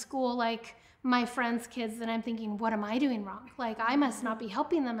performing in school like my friends' kids, then I'm thinking, what am I doing wrong? Like I must not be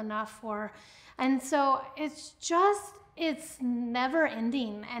helping them enough. And so it's never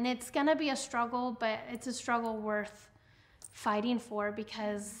ending, and it's gonna be a struggle, but it's a struggle worth fighting for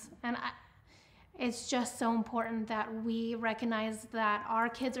it's just so important that we recognize that our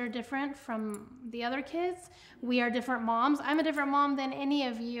kids are different from the other kids. We are different moms. I'm a different mom than any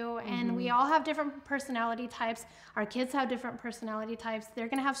of you, and we all have different personality types. Our kids have different personality types. They're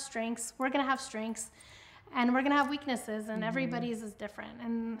gonna have strengths, we're gonna have strengths, and we're gonna have weaknesses, and everybody's is different.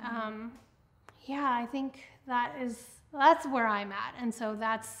 And I think that's where I'm at, and so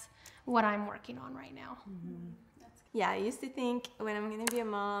that's what I'm working on right now. Yeah, I used to think when I'm going to be a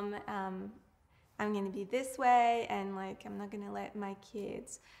mom, I'm going to be this way, and like I'm not going to let my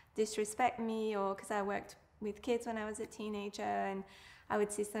kids disrespect me, or because I worked with kids when I was a teenager, and I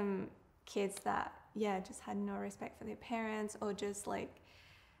would see some kids that, just had no respect for their parents, or just like,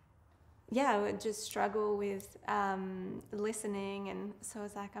 would just struggle with listening. And so I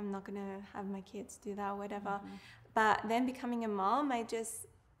was like, I'm not going to have my kids do that or whatever. But then becoming a mom, I just,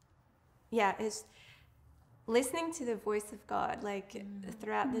 it's listening to the voice of God, like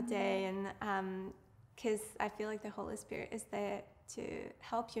throughout the day, and because I feel like the Holy Spirit is there to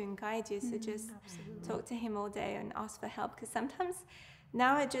help you and guide you. So just talk to Him all day and ask for help. Because sometimes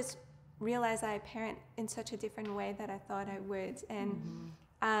now I just realize I parent in such a different way that I thought I would, and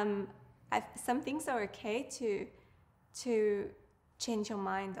some things are okay to change your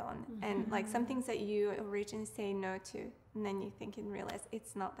mind on, and like some things that you originally say no to, and then you think and realize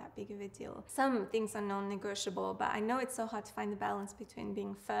it's not that big of a deal. Some things are non-negotiable, but I know it's so hard to find the balance between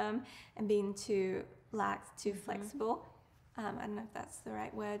being firm and being too lax, too flexible. I don't know if that's the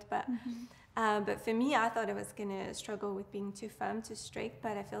right word, but for me, I thought I was gonna struggle with being too firm, too strict,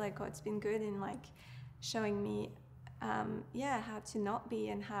 but I feel like God's been good in like showing me how to not be,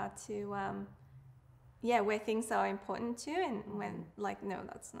 and how to where things are important too, and when like, no,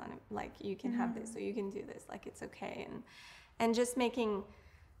 that's not, like you can have this, or you can do this, like it's okay, and just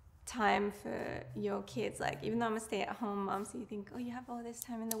time for your kids. Like, even though I'm a stay-at-home mom, so you think, oh, you have all this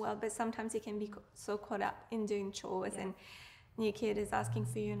time in the world, but sometimes you can be so caught up in doing chores, and your kid is asking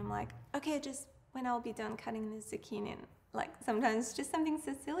for you, and I'm like, okay, just when I'll be done cutting the zucchini. And like, sometimes just something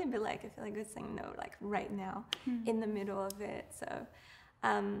so silly, but like, I feel like it's saying no, like right now, in the middle of it. So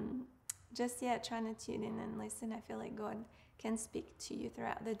just trying to tune in and listen. I feel like God can speak to you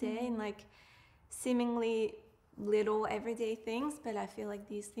throughout the day, and like seemingly little everyday things, but I feel like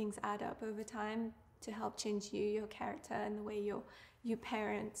these things add up over time to help change you, your character, and the way you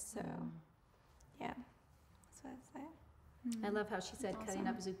parent. So yeah, that's what I'd say. I love how she said cutting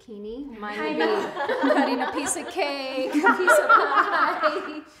up zucchini. Mine would be cutting a piece of cake, a piece of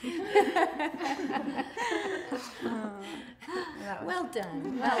pie. Well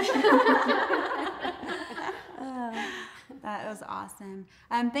done. That was awesome.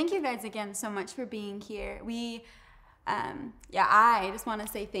 Thank you guys again so much for being here. I just want to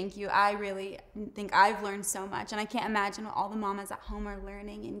say thank you. I really think I've learned so much, and I can't imagine what all the mamas at home are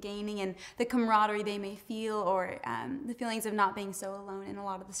learning and gaining, and the camaraderie they may feel, or the feelings of not being so alone in a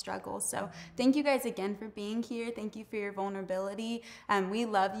lot of the struggles. So thank you guys again for being here. Thank you for your vulnerability. We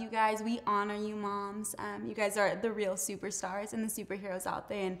love you guys. We honor you, moms. You guys are the real superstars and the superheroes out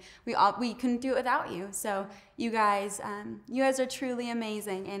there, and we couldn't do it without you. So you guys are truly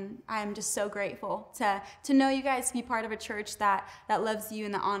amazing, and I'm just so grateful to know you guys, to be part of a church that loves you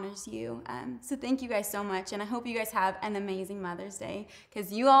and that honors you. So thank you guys so much, and I hope you guys have an amazing Mother's Day,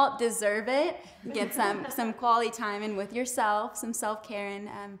 because you all deserve it. Get some quality time in with yourself, some self-care,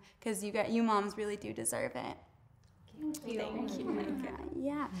 and because you moms really do deserve it. Thank you.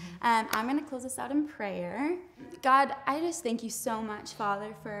 Yeah. I'm going to close this out in prayer. God, I just thank you so much,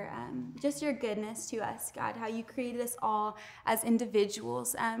 Father, for just your goodness to us, God, how you created us all as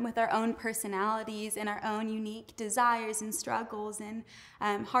individuals with our own personalities and our own unique desires and struggles and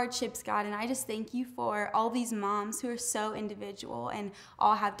hardships, God. And I just thank you for all these moms who are so individual and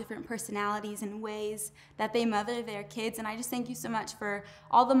all have different personalities and ways that they mother their kids. And I just thank you so much for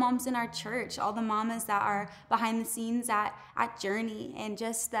all the moms in our church, all the mamas that are behind the scenes at Journey, and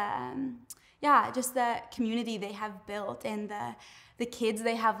just the community they have built, and the kids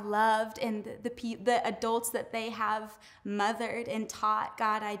they have loved, and the adults that they have mothered and taught.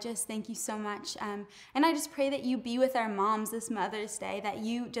 God, I just thank you so much. And I just pray that you be with our moms this Mother's Day, that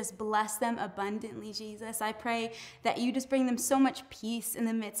you just bless them abundantly, Jesus. I pray that you just bring them so much peace in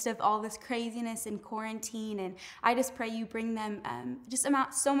the midst of all this craziness and quarantine. And I just pray you bring them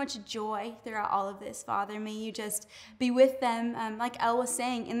so much joy throughout all of this, Father. May you just be with them, like Elle was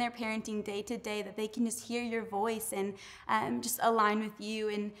saying, in their parenting day to day, that they can just hear your voice and just align with you,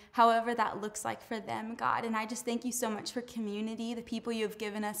 and however that looks like for them, God. And I just thank you so much for community, the people you have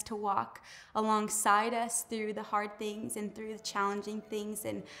given us to walk alongside us through the hard things and through the challenging things.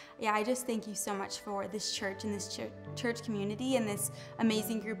 And I just thank you so much for this church and this church community and this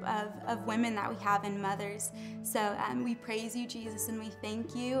amazing group of women that we have and mothers. So we praise you, Jesus, and we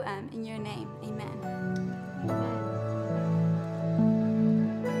thank you in your name. Amen.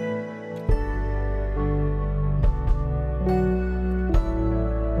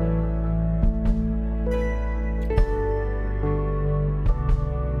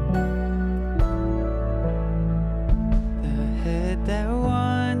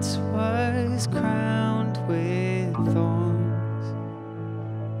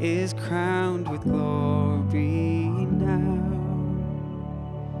 Is crowned with glory now.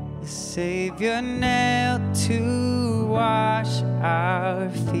 The Savior knelt to wash our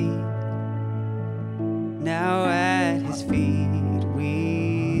feet. Now at his feet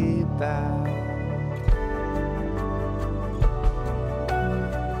we bow.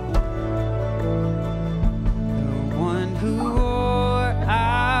 The one who wore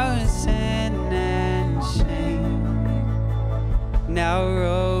our sin and shame, now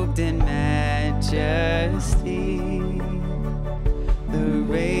robed in majesty, the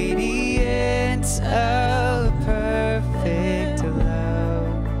radiance of perfect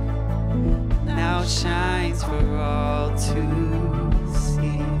love now shines for all to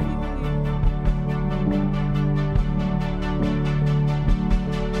see.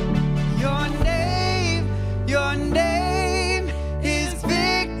 Your name is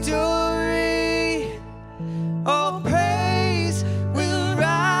victory. All praise will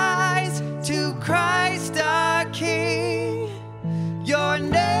rise to Christ our King. Your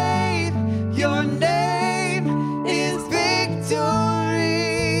name is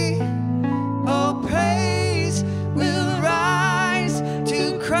victory. All praise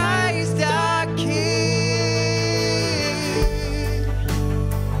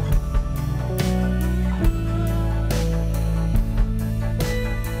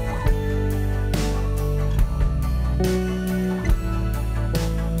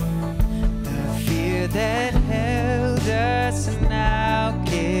that held us now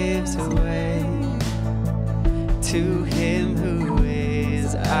gives away to him who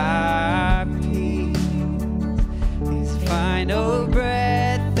is our peace. His final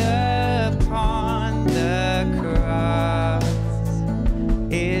breath upon the cross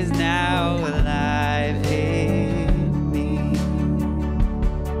is now alive in me.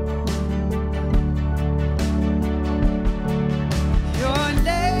 Your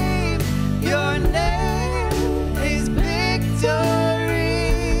name is victory.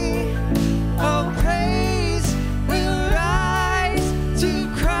 Oh, praise will rise to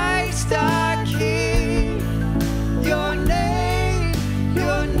Christ our King. Your name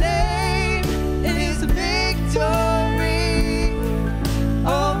is victory.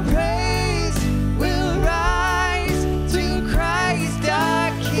 Oh, praise will rise to Christ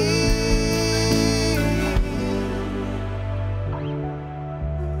our King.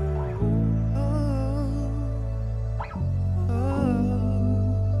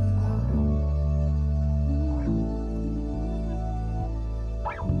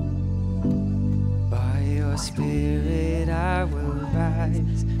 By your Spirit I will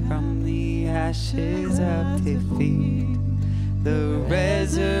rise from the ashes of defeat. The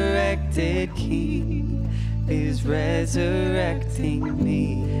resurrected King is resurrecting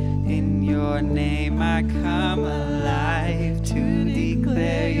me. In your name I come alive to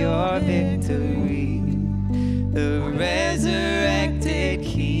declare your victory. The resurrected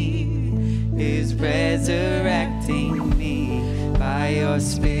King is resurrecting me. By your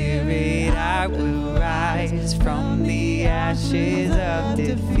Spirit I will rise from the ashes of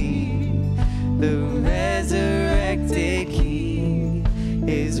defeat. The resurrected King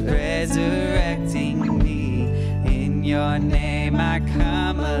is resurrecting me. In your name I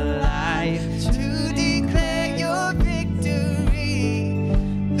come alive to declare your victory.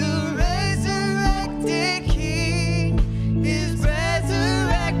 The resurrected King is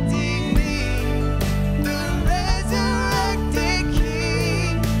resurrecting me. The resurrected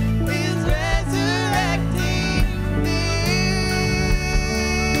King is resurrecting me.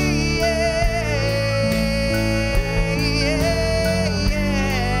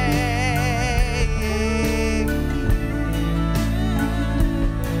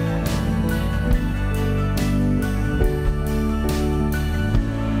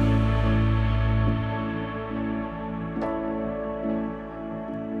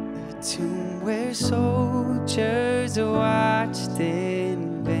 The tomb where soldiers watched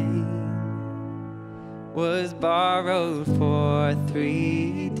in vain was borrowed for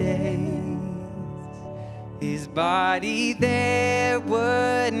 3 days. His body there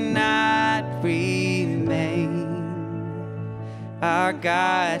would not remain. Our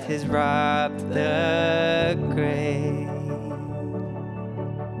God has robbed the grave.